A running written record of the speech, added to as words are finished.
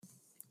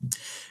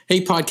Hey,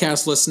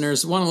 podcast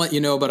listeners, want to let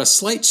you know about a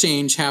slight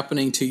change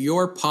happening to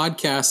your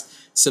podcast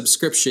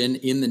subscription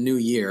in the new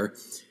year.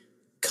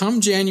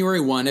 Come January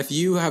 1, if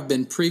you have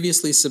been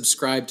previously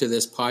subscribed to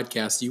this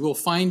podcast, you will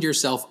find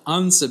yourself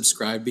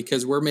unsubscribed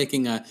because we're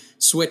making a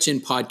switch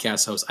in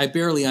podcast hosts. I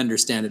barely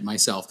understand it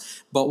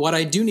myself. But what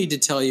I do need to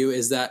tell you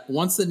is that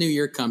once the new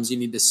year comes, you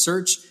need to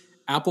search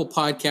Apple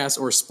Podcasts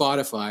or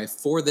Spotify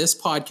for this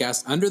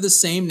podcast under the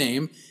same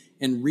name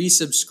and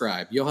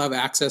resubscribe. You'll have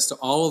access to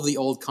all of the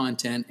old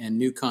content, and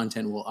new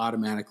content will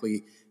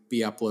automatically be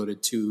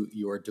uploaded to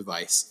your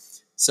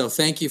device. So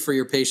thank you for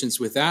your patience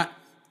with that,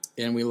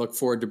 and we look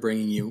forward to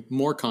bringing you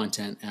more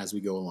content as we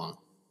go along.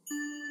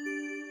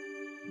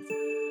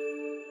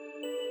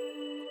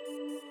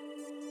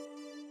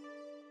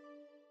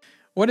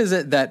 What is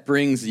it that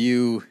brings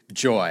you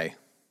joy?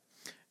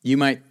 You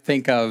might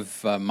think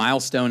of a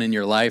milestone in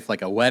your life,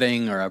 like a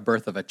wedding or a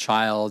birth of a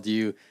child.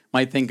 You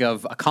might think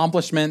of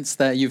accomplishments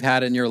that you've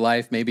had in your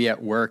life, maybe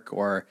at work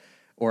or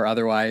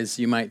otherwise.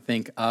 You might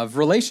think of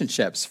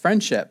relationships,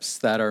 friendships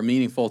that are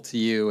meaningful to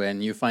you,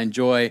 and you find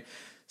joy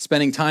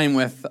spending time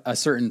with a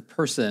certain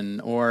person.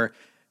 Or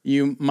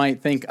you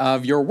might think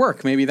of your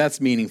work. Maybe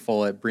that's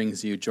meaningful. It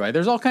brings you joy.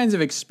 There's all kinds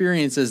of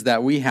experiences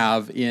that we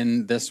have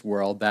in this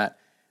world that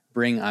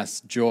bring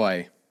us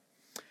joy.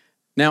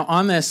 Now,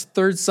 on this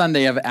third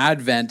Sunday of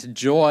Advent,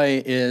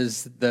 joy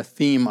is the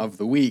theme of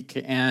the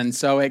week, and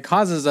so it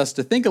causes us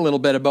to think a little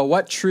bit about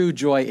what true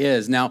joy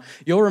is. Now,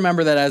 you'll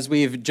remember that as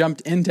we've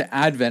jumped into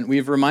Advent,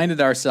 we've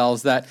reminded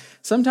ourselves that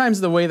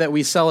sometimes the way that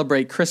we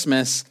celebrate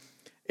Christmas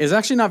is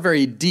actually not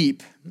very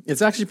deep.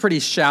 It's actually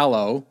pretty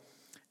shallow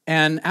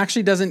and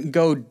actually doesn't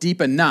go deep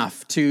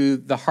enough to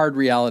the hard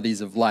realities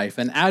of life.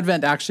 And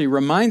Advent actually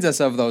reminds us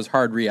of those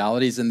hard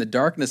realities in the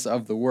darkness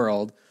of the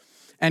world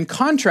and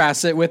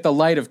contrasts it with the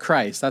light of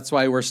Christ. That's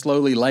why we're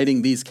slowly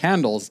lighting these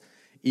candles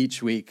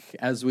each week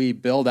as we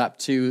build up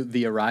to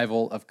the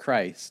arrival of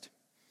Christ.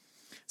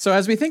 So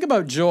as we think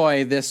about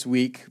joy this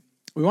week,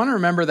 we want to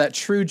remember that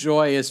true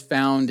joy is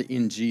found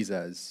in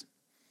Jesus.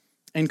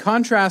 In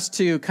contrast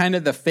to kind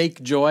of the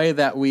fake joy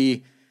that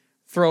we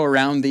throw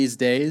around these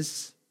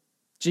days,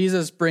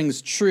 Jesus brings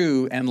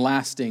true and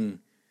lasting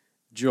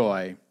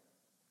joy.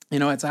 You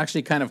know, it's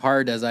actually kind of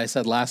hard, as I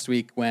said last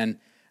week, when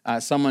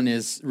someone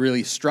is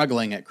really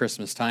struggling at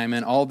Christmas time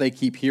and all they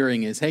keep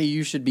hearing is, hey,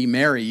 you should be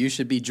merry, you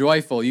should be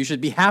joyful, you should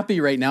be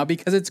happy right now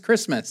because it's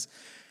Christmas.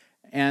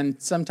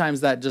 And sometimes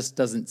that just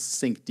doesn't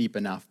sink deep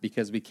enough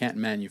because we can't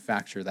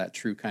manufacture that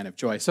true kind of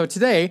joy. So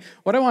today,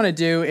 what I want to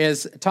do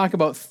is talk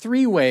about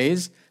 3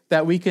 ways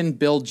that we can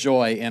build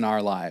joy in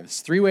our lives.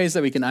 3 ways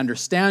that we can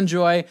understand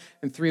joy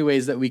and 3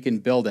 ways that we can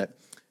build it.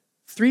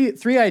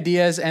 Three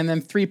ideas and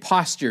then 3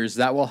 postures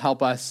that will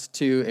help us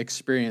to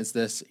experience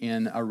this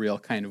in a real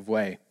kind of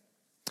way.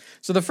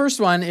 So the first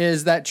one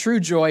is that true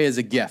joy is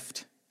a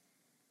gift.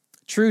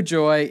 True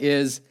joy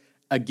is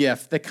a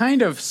gift. The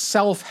kind of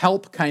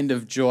self-help kind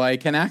of joy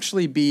can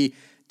actually be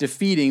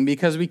defeating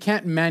because we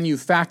can't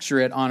manufacture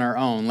it on our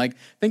own. Like,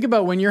 think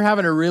about when you're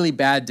having a really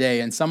bad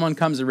day and someone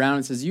comes around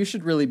and says, you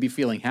should really be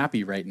feeling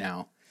happy right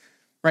now.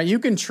 Right, you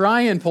can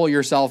try and pull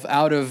yourself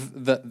out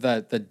of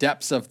the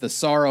depths of the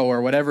sorrow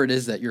or whatever it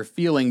is that you're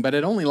feeling, but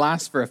it only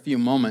lasts for a few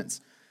moments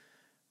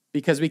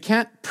because we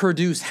can't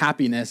produce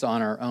happiness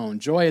on our own.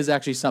 Joy is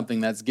actually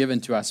something that's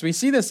given to us. We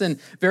see this in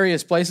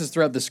various places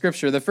throughout the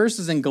scripture. The first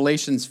is in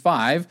Galatians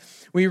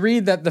 5. We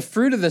read that the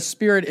fruit of the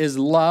Spirit is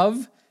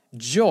love,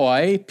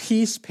 joy,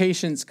 peace,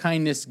 patience,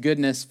 kindness,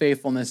 goodness,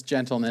 faithfulness,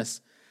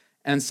 gentleness,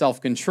 and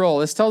self-control.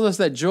 This tells us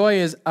that joy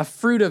is a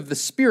fruit of the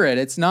Spirit.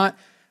 It's not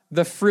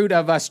the fruit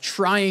of us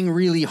trying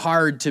really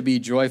hard to be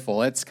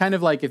joyful. It's kind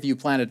of like if you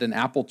planted an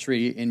apple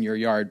tree in your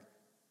yard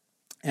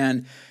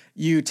and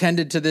you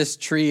tended to this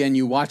tree and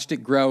you watched it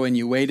grow and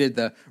you waited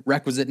the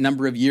requisite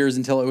number of years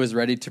until it was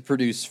ready to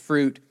produce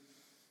fruit.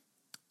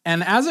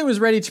 And as it was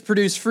ready to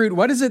produce fruit,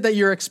 what is it that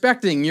you're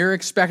expecting? You're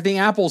expecting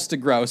apples to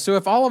grow. So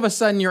if all of a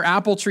sudden your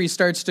apple tree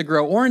starts to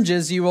grow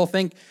oranges, you will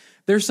think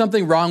there's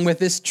something wrong with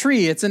this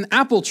tree. It's an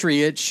apple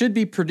tree. It should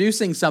be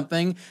producing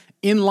something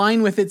in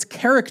line with its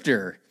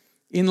character,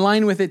 in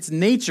line with its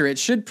nature. It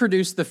should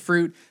produce the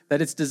fruit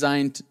that it's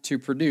designed to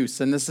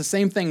produce. And it's the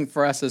same thing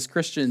for us as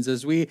Christians.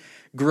 As we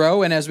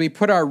grow and as we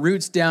put our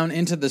roots down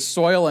into the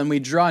soil and we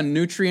draw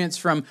nutrients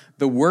from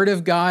the Word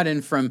of God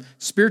and from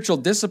spiritual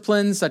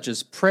disciplines such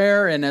as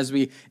prayer, and as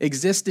we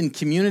exist in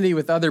community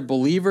with other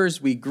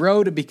believers, we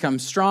grow to become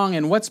strong.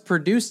 And what's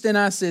produced in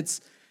us, it's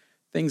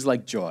things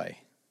like joy.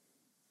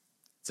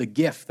 It's a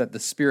gift that the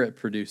Spirit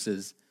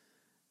produces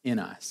in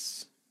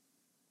us.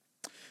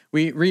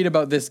 We read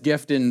about this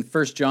gift in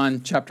 1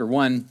 John chapter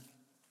 1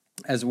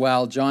 as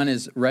well. John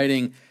is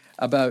writing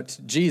about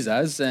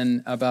Jesus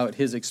and about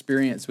his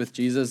experience with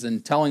Jesus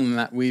and telling them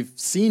that we've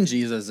seen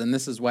Jesus and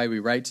this is why we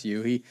write to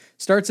you. He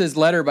starts his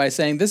letter by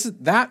saying, this is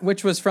that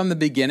which was from the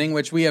beginning,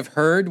 which we have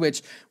heard,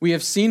 which we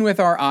have seen with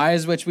our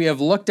eyes, which we have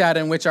looked at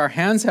and which our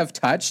hands have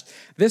touched.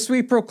 This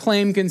we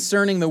proclaim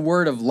concerning the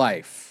word of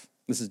life.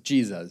 This is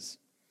Jesus.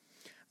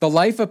 The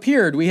life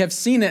appeared, we have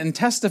seen it and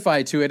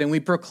testified to it, and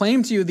we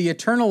proclaim to you the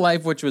eternal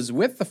life which was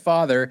with the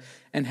Father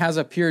and has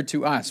appeared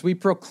to us. We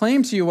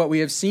proclaim to you what we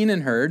have seen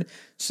and heard,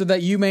 so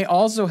that you may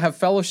also have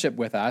fellowship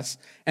with us.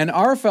 And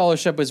our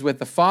fellowship is with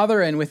the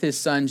Father and with his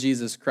Son,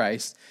 Jesus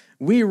Christ.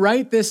 We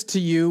write this to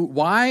you,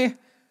 why?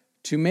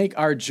 To make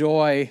our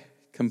joy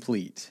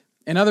complete.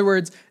 In other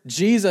words,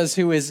 Jesus,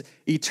 who is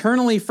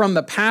eternally from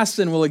the past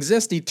and will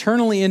exist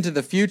eternally into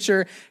the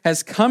future,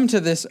 has come to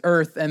this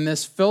earth, and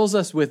this fills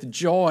us with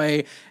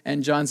joy.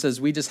 And John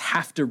says, we just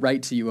have to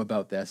write to you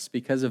about this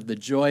because of the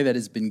joy that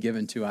has been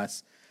given to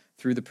us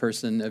through the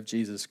person of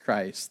Jesus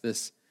Christ.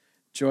 This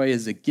joy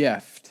is a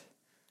gift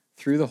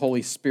through the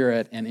Holy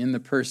Spirit and in the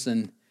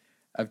person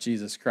of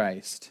Jesus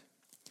Christ.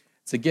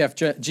 It's a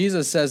gift.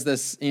 Jesus says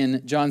this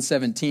in John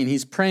 17.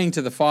 He's praying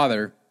to the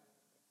Father,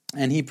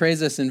 and he prays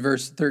this in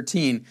verse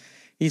 13.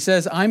 He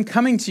says, I'm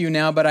coming to you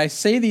now, but I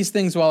say these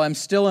things while I'm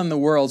still in the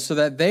world, so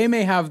that they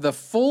may have the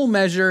full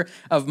measure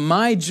of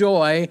my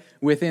joy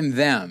within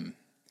them.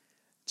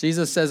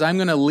 Jesus says, I'm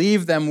going to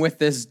leave them with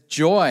this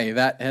joy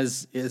that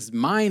is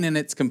mine in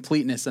its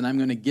completeness, and I'm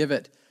going to give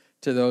it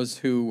to those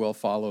who will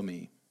follow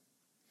me.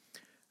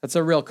 That's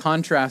a real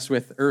contrast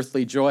with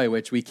earthly joy,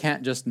 which we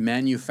can't just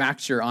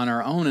manufacture on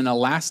our own in a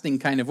lasting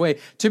kind of way.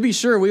 To be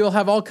sure, we will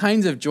have all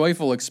kinds of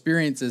joyful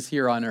experiences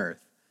here on earth.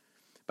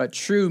 But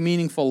true,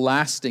 meaningful,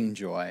 lasting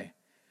joy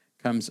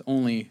comes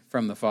only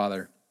from the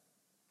Father.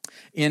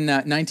 In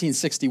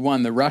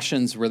 1961, the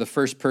Russians were the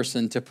first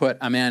person to put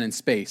a man in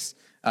space.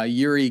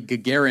 Yuri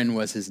Gagarin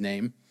was his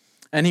name.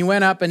 And he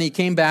went up and he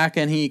came back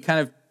and he kind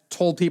of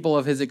told people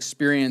of his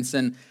experience.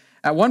 And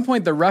at one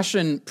point, the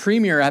Russian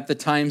premier at the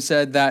time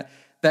said that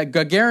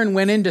Gagarin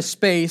went into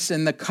space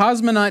and the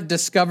cosmonaut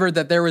discovered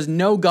that there was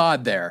no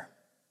God there.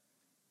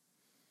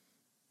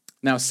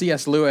 Now,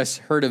 C.S. Lewis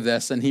heard of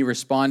this, and he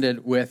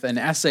responded with an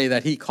essay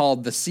that he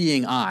called The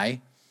Seeing Eye.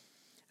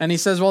 And he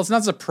says, well, it's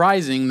not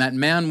surprising that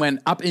man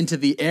went up into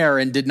the air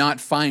and did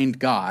not find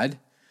God,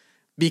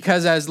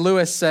 because as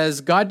Lewis says,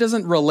 God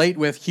doesn't relate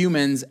with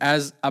humans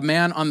as a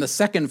man on the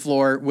second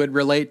floor would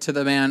relate to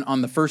the man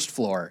on the first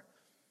floor.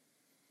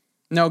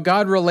 No,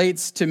 God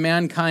relates to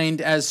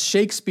mankind as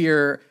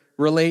Shakespeare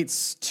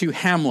relates to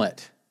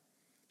Hamlet.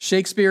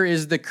 Shakespeare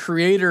is the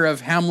creator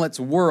of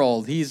Hamlet's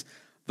world. He's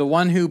the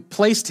one who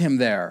placed him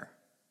there.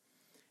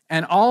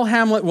 And all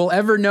Hamlet will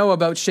ever know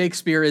about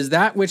Shakespeare is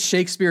that which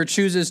Shakespeare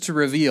chooses to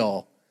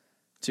reveal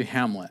to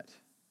Hamlet.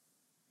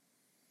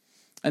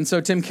 And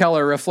so Tim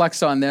Keller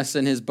reflects on this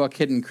in his book,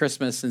 Hidden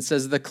Christmas, and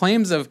says, the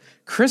claims of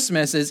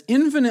Christmas is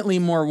infinitely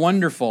more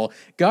wonderful.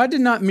 God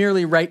did not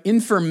merely write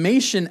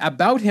information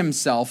about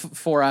himself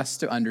for us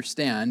to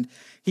understand.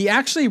 He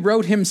actually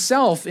wrote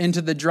himself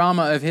into the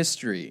drama of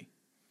history.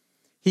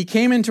 He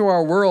came into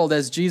our world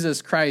as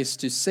Jesus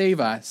Christ to save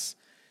us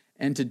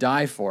and to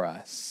die for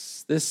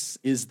us. This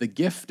is the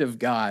gift of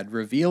God,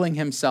 revealing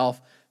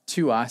himself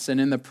to us,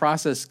 and in the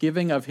process,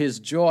 giving of his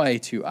joy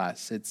to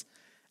us. It's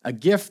a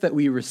gift that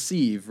we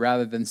receive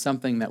rather than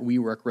something that we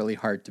work really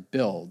hard to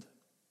build.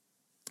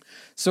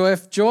 So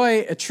if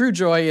joy, a true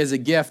joy, is a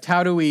gift,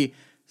 how do we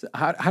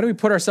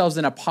put ourselves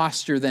in a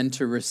posture then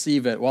to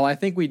receive it? Well, I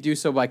think we do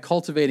so by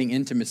cultivating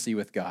intimacy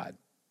with God,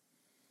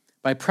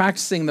 by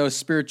practicing those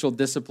spiritual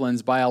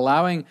disciplines, by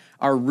allowing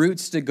our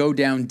roots to go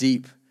down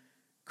deep.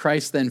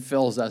 Christ then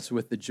fills us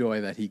with the joy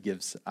that he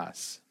gives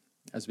us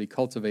as we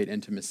cultivate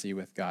intimacy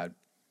with God.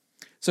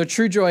 So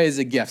true joy is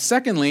a gift.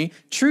 Secondly,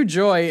 true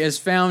joy is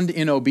found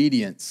in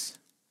obedience.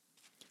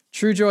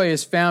 True joy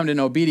is found in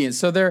obedience.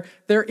 So there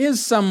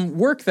is some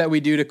work that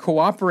we do to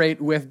cooperate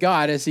with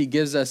God as he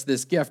gives us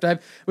this gift. I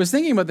was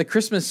thinking about the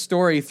Christmas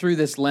story through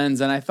this lens,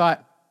 and I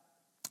thought,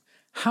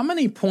 how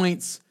many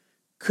points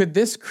could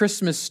this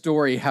Christmas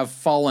story have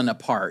fallen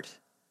apart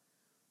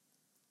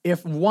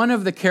if one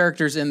of the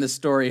characters in the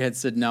story had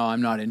said, no,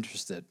 I'm not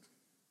interested?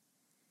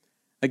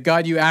 Like,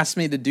 God, you asked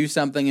me to do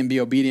something and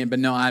be obedient, but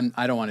no,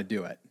 I don't want to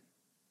do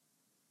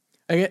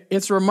it.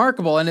 It's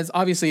remarkable, and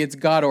it's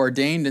God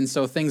ordained, and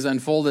so things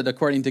unfolded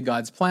according to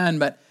God's plan.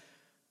 But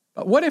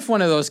what if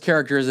one of those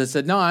characters had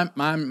said, no, I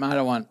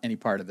don't want any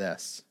part of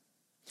this?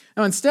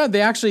 Now, instead,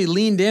 they actually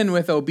leaned in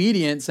with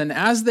obedience, and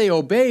as they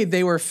obeyed,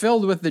 they were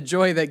filled with the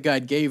joy that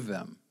God gave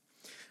them.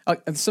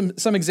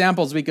 Some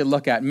examples we could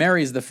look at.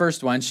 Mary's the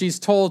first one. She's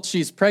told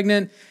she's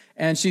pregnant,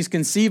 and she's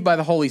conceived by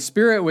the Holy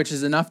Spirit, which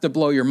is enough to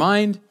blow your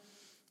mind.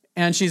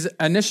 And she's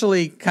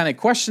initially kind of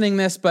questioning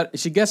this, but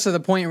she gets to the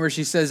point where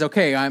she says,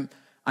 okay, I'm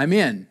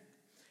in.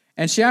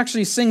 And she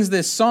actually sings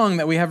this song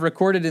that we have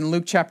recorded in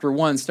Luke chapter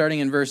 1, starting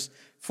in verse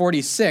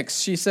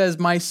 46. She says,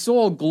 my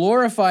soul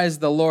glorifies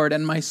the Lord,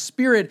 and my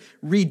spirit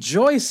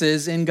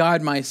rejoices in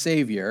God my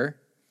Savior,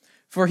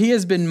 for he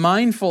has been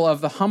mindful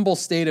of the humble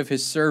state of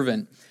his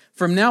servant.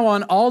 From now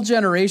on, all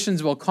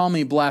generations will call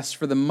me blessed,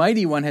 for the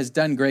mighty one has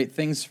done great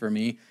things for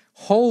me.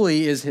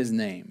 Holy is his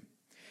name.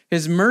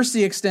 His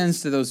mercy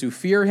extends to those who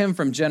fear him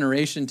from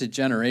generation to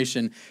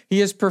generation. He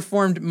has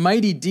performed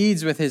mighty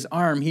deeds with his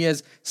arm. He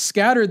has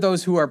scattered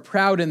those who are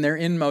proud in their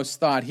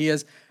inmost thought. He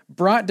has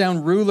brought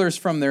down rulers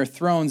from their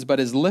thrones, but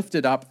has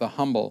lifted up the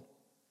humble.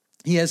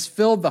 He has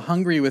filled the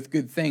hungry with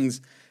good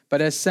things,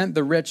 but has sent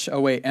the rich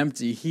away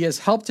empty. He has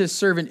helped his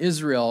servant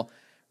Israel,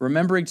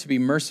 remembering to be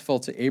merciful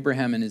to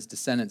Abraham and his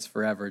descendants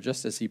forever,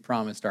 just as he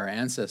promised our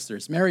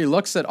ancestors. Mary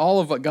looks at all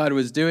of what God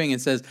was doing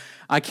and says,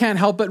 I can't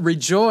help but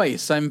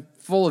rejoice. I'm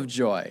full of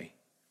joy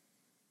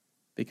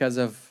because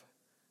of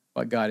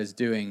what God is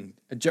doing.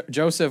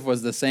 Joseph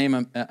was the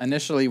same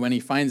initially when he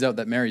finds out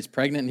that Mary's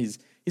pregnant.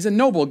 He's a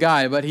noble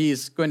guy, but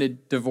he's going to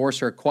divorce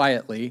her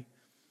quietly.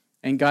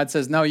 And God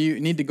says, no, you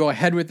need to go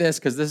ahead with this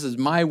because this is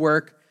my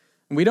work.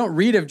 And we don't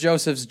read of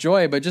Joseph's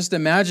joy, but just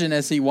imagine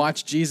as he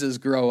watched Jesus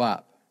grow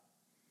up,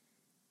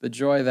 the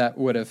joy that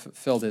would have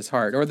filled his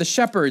heart. Or the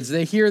shepherds,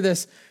 they hear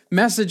this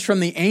message from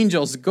the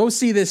angels, go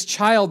see this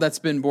child that's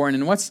been born.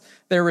 And what's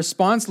their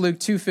response? Luke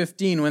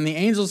 2:15, when the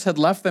angels had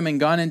left them and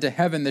gone into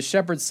heaven, the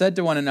shepherds said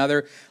to one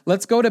another,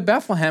 let's go to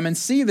Bethlehem and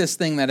see this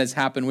thing that has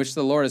happened, which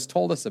the Lord has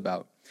told us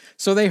about.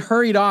 So they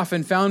hurried off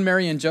and found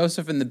Mary and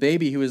Joseph and the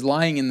baby who was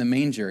lying in the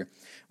manger.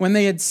 When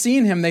they had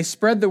seen him, they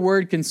spread the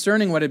word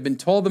concerning what had been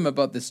told them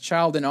about this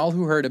child, and all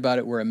who heard about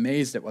it were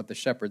amazed at what the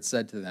shepherds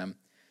said to them.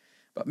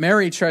 But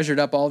Mary treasured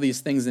up all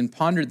these things and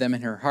pondered them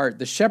in her heart.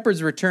 The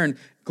shepherds returned,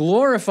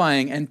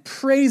 glorifying and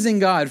praising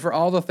God for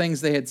all the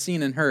things they had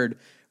seen and heard,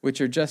 which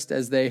are just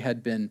as they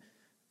had been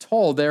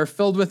told. They are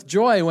filled with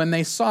joy when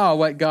they saw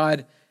what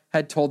God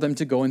had told them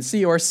to go and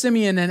see. Or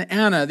Simeon and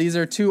Anna, these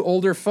are two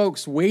older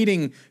folks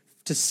waiting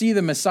to see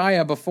the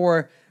Messiah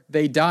before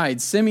they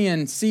died.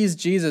 Simeon sees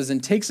Jesus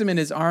and takes him in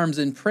his arms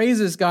and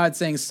praises God,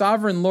 saying,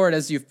 Sovereign Lord,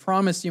 as you've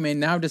promised, you may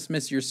now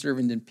dismiss your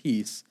servant in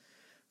peace.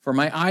 For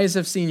my eyes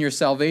have seen your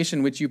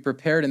salvation, which you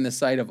prepared in the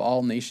sight of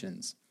all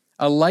nations,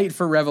 a light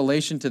for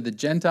revelation to the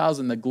Gentiles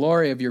and the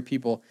glory of your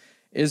people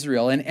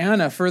Israel. And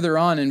Anna, further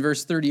on in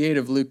verse 38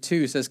 of Luke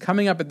 2, says,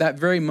 coming up at that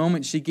very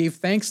moment, she gave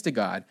thanks to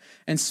God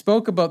and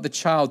spoke about the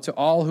child to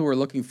all who were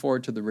looking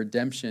forward to the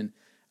redemption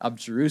of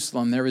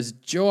Jerusalem. There was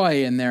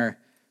joy in their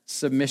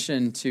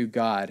submission to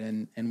God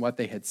and what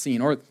they had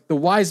seen. Or the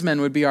wise men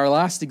would be our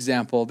last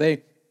example.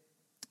 They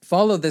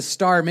follow this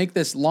star, make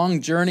this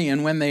long journey,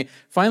 and when they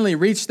finally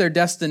reach their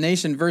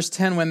destination, verse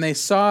 10, when they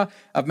saw,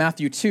 of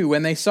Matthew 2,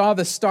 when they saw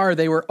the star,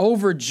 they were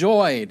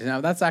overjoyed.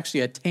 Now, that's actually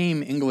a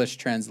tame English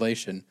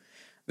translation.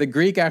 The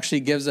Greek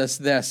actually gives us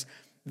this.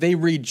 They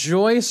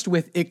rejoiced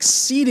with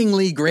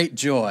exceedingly great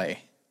joy.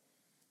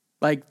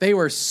 Like they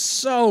were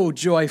so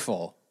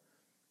joyful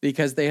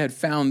because they had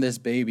found this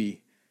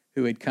baby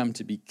who had come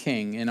to be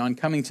king. And on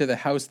coming to the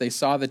house, they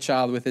saw the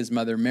child with his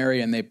mother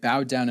Mary, and they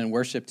bowed down and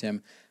worshiped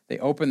him. They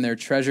opened their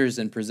treasures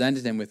and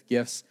presented him with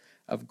gifts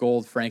of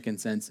gold,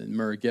 frankincense, and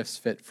myrrh, gifts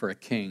fit for a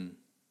king.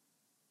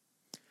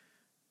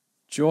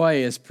 Joy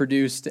is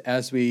produced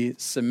as we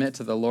submit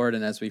to the Lord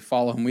and as we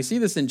follow him. We see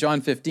this in John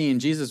 15.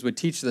 Jesus would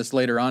teach this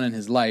later on in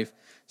his life.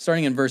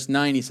 Starting in verse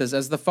 9, he says,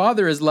 as the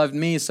Father has loved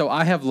me, so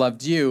I have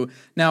loved you.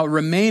 Now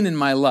remain in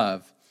my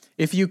love.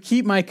 If you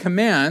keep my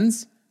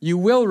commands, you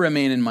will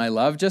remain in my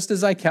love, just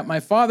as I kept my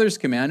Father's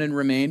command and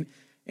remain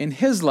in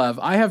his love.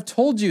 I have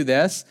told you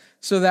this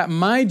so that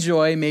my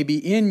joy may be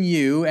in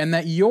you and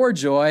that your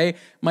joy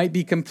might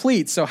be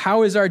complete. So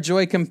how is our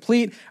joy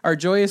complete? Our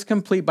joy is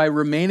complete by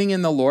remaining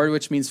in the Lord,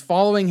 which means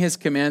following his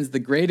commands. The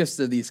greatest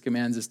of these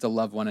commands is to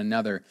love one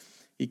another.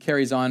 He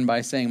carries on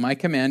by saying, my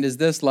command is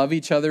this, love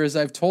each other as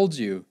I've told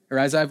you, or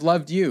as I've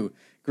loved you.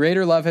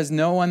 Greater love has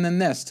no one than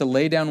this, to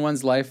lay down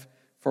one's life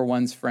for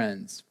one's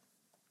friends.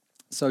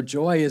 So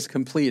joy is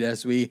complete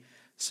as we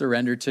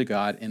surrender to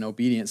God in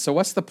obedience. So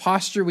what's the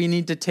posture we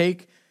need to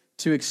take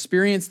to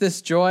experience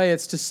this joy?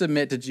 It's to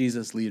submit to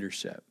Jesus'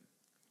 leadership,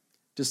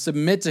 to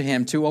submit to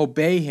him, to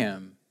obey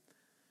him.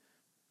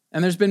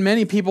 And there's been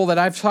many people that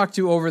I've talked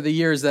to over the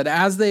years that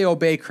as they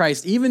obey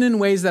Christ, even in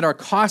ways that are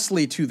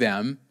costly to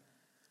them,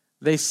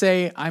 they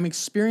say, I'm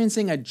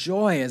experiencing a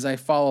joy as I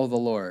follow the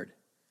Lord.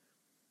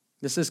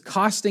 This is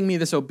costing me,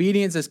 this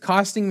obedience is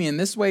costing me in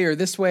this way or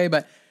this way,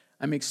 but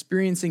I'm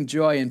experiencing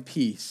joy and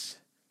peace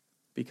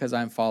because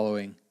I'm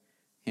following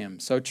him.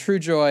 So true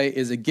joy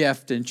is a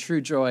gift, and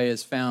true joy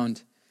is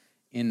found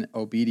in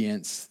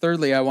obedience.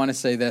 Thirdly, I want to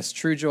say this,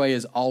 true joy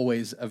is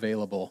always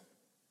available.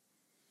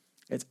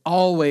 It's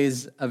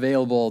always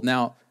available.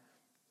 Now,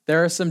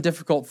 there are some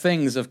difficult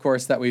things, of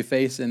course, that we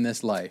face in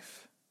this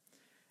life.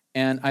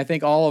 And I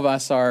think all of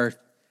us are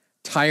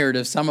tired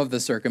of some of the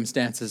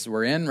circumstances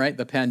we're in, right?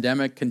 The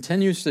pandemic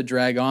continues to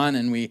drag on,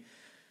 and we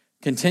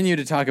continue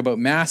to talk about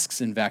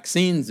masks and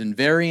vaccines and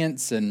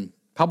variants and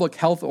public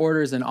health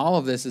orders, and all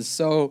of this is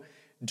so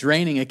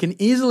draining. It can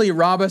easily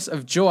rob us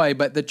of joy,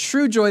 but the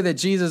true joy that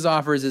Jesus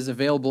offers is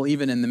available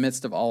even in the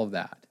midst of all of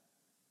that.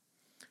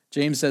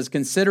 James says,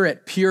 consider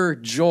it pure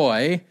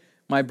joy,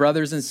 my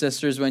brothers and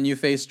sisters, when you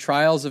face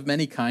trials of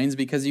many kinds,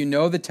 because you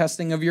know the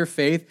testing of your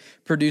faith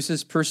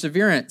produces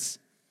perseverance.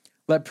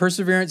 Let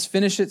perseverance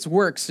finish its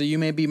work so you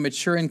may be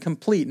mature and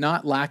complete,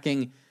 not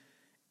lacking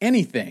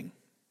anything.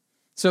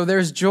 So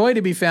there's joy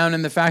to be found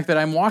in the fact that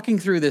I'm walking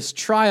through this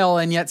trial,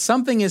 and yet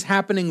something is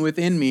happening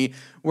within me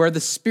where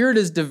the Spirit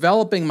is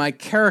developing my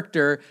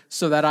character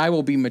so that I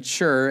will be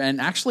mature and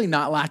actually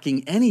not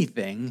lacking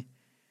anything.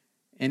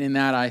 And in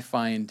that I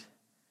find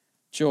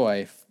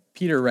joy.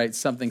 Peter writes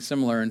something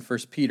similar in 1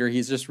 Peter.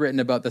 He's just written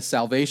about the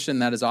salvation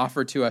that is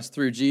offered to us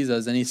through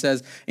Jesus. And he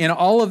says, in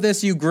all of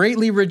this you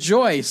greatly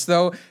rejoice,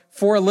 though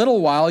for a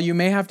little while you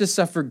may have to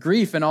suffer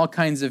grief and all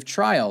kinds of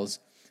trials.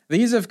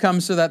 These have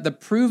come so that the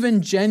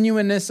proven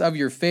genuineness of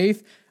your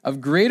faith,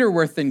 of greater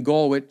worth than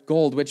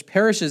gold, which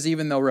perishes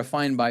even though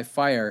refined by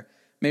fire,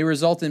 may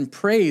result in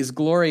praise,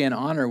 glory, and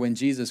honor when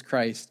Jesus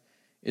Christ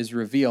is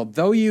revealed.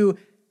 Though you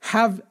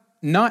have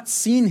not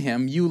seen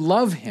him, you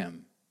love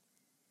him.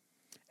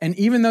 And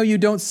even though you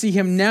don't see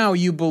him now,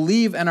 you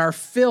believe and are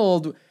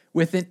filled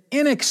with an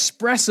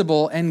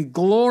inexpressible and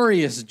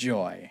glorious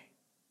joy.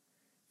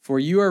 For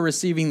you are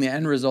receiving the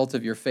end result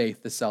of your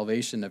faith, the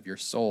salvation of your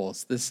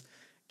souls. This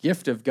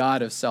gift of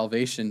God of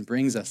salvation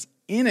brings us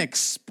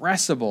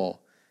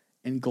inexpressible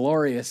and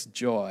glorious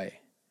joy,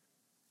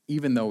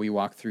 even though we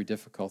walk through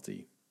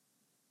difficulty.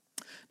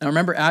 Now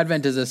remember,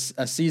 Advent is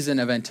a season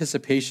of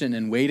anticipation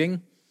and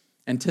waiting,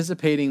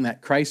 anticipating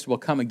that Christ will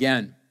come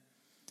again.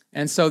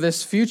 And so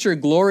this future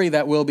glory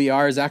that will be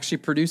ours actually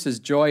produces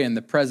joy in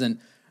the present.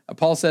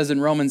 Paul says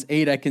in Romans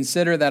 8, I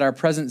consider that our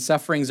present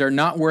sufferings are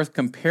not worth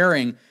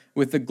comparing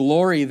with the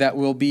glory that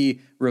will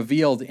be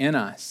revealed in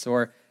us.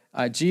 Or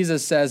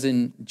Jesus says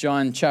in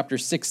John chapter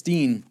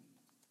 16,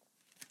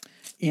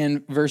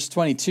 in verse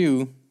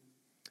 22,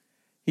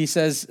 he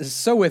says,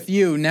 so with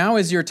you, now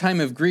is your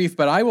time of grief,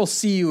 but I will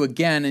see you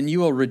again, and you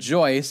will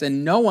rejoice,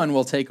 and no one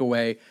will take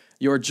away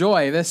your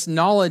joy. This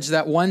knowledge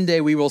that one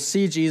day we will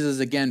see Jesus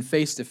again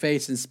face to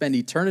face and spend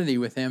eternity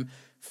with him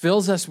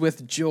fills us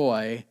with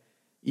joy,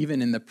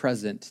 even in the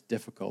present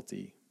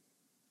difficulty.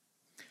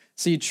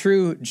 See,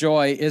 true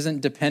joy isn't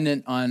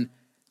dependent on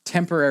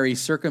temporary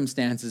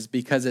circumstances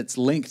because it's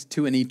linked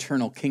to an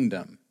eternal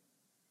kingdom.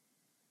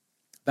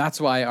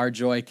 That's why our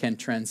joy can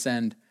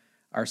transcend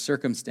our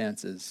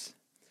circumstances.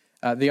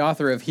 The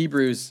author of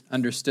Hebrews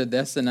understood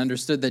this and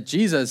understood that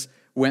Jesus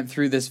went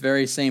through this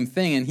very same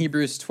thing. In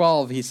Hebrews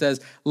 12, he says,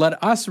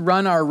 let us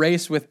run our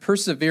race with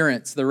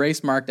perseverance, the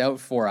race marked out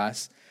for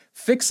us,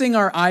 fixing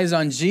our eyes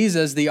on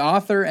Jesus, the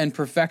author and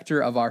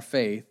perfecter of our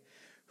faith,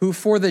 who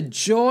for the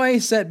joy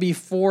set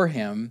before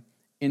him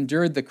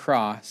endured the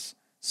cross,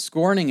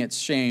 scorning its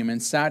shame,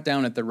 and sat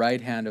down at the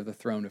right hand of the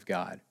throne of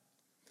God.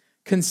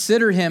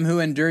 Consider him who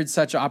endured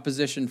such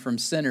opposition from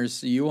sinners,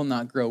 so you will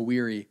not grow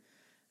weary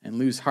and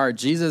lose heart.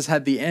 Jesus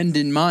had the end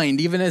in mind.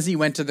 Even as he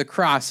went to the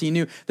cross, he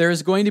knew there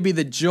is going to be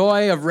the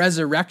joy of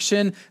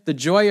resurrection, the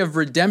joy of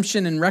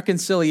redemption and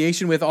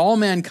reconciliation with all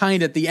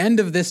mankind at the end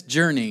of this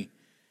journey.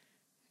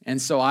 And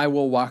so I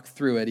will walk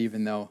through it,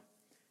 even though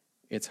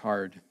it's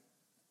hard.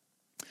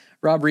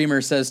 Rob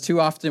Reamer says, too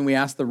often we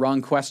ask the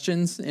wrong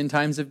questions in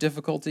times of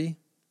difficulty.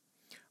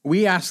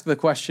 We ask the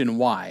question,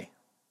 why?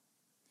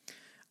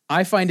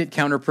 I find it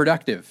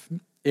counterproductive.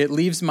 It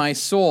leaves my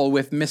soul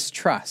with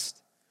mistrust.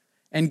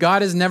 And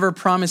God has never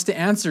promised to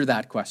answer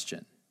that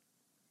question.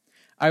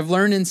 I've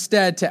learned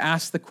instead to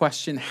ask the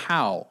question,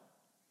 how?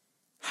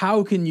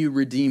 How can you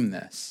redeem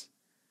this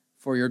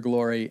for your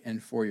glory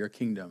and for your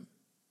kingdom?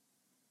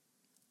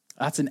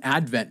 That's an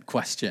Advent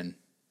question.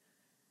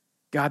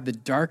 God, the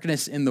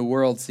darkness in the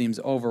world seems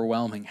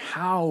overwhelming.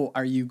 How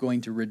are you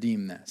going to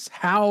redeem this?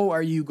 How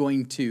are you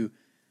going to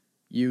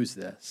use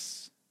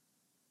this?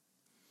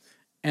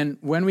 And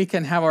when we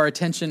can have our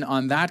attention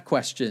on that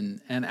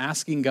question and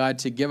asking God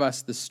to give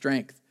us the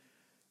strength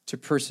to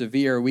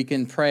persevere, we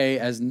can pray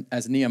as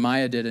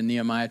Nehemiah did in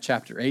Nehemiah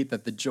chapter 8,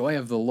 that the joy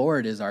of the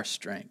Lord is our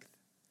strength.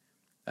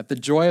 That the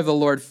joy of the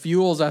Lord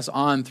fuels us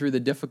on through the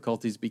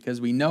difficulties because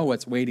we know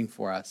what's waiting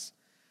for us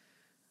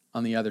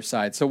on the other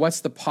side. So what's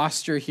the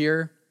posture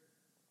here?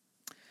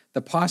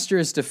 The posture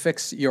is to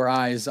fix your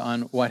eyes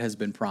on what has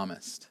been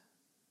promised.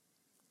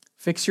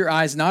 Fix your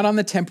eyes not on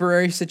the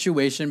temporary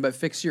situation, but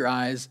fix your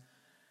eyes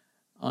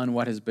on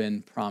what has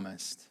been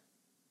promised.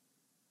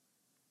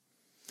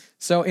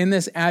 So in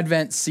this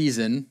Advent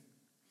season,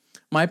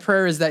 my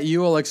prayer is that you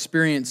will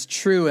experience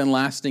true and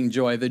lasting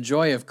joy, the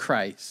joy of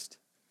Christ,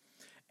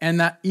 and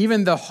that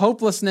even the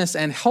hopelessness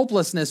and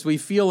helplessness we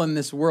feel in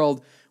this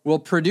world will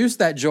produce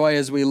that joy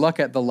as we look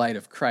at the light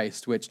of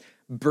Christ, which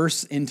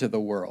bursts into the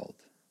world.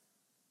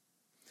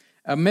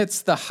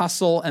 Amidst the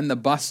hustle and the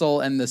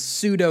bustle and the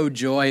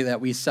pseudo-joy that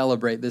we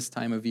celebrate this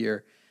time of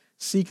year,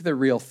 seek the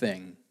real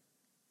thing.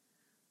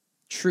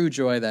 True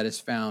joy that is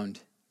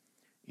found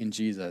in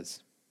Jesus.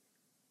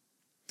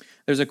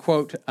 There's a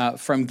quote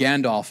from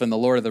Gandalf in The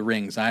Lord of the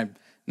Rings. I'm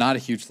not a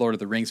huge Lord of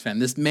the Rings fan.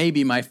 This may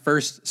be my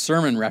first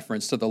sermon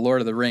reference to The Lord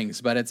of the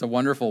Rings, but it's a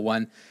wonderful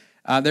one.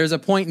 There's a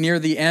point near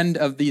the end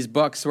of these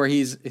books where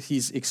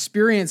he's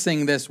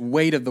experiencing this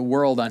weight of the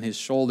world on his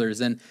shoulders,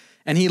 and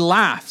he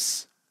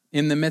laughs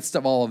in the midst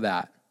of all of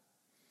that.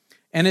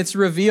 And it's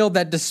revealed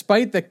that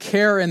despite the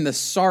care and the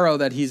sorrow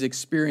that he's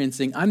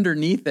experiencing,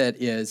 underneath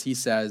it is, he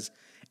says,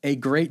 a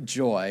great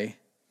joy,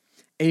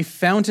 a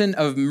fountain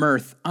of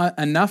mirth,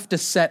 enough to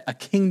set a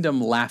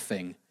kingdom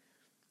laughing,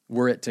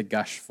 were it to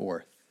gush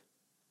forth.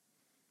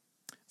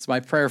 So my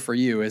prayer for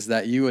you is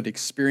that you would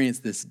experience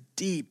this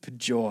deep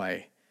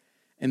joy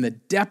in the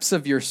depths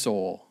of your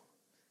soul,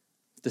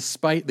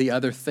 despite the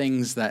other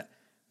things that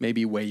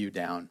maybe weigh you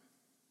down.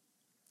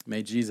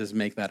 May Jesus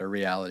make that a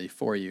reality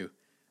for you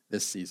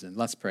this season.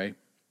 Let's pray.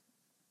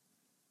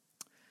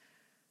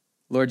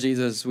 Lord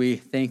Jesus, we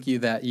thank you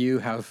that you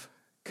have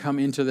come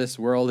into this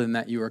world and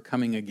that you are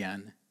coming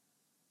again.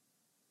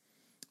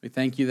 We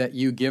thank you that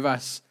you give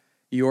us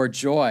your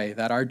joy,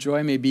 that our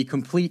joy may be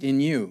complete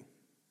in you.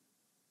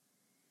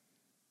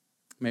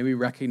 May we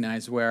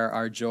recognize where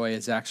our joy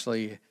is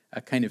actually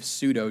a kind of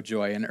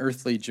pseudo-joy, an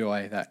earthly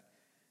joy that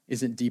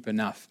isn't deep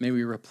enough. May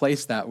we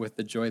replace that with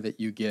the joy that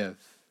you give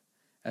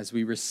as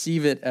we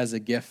receive it as a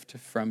gift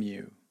from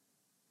you,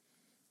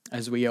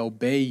 as we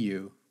obey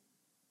you,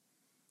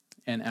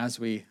 and as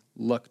we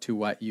look to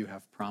what you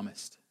have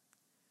promised.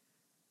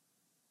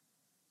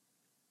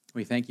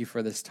 We thank you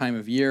for this time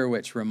of year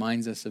which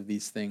reminds us of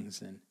these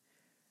things, and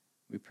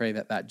we pray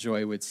that that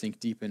joy would sink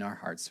deep in our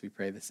hearts. We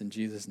pray this in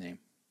Jesus' name.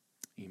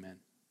 Amen.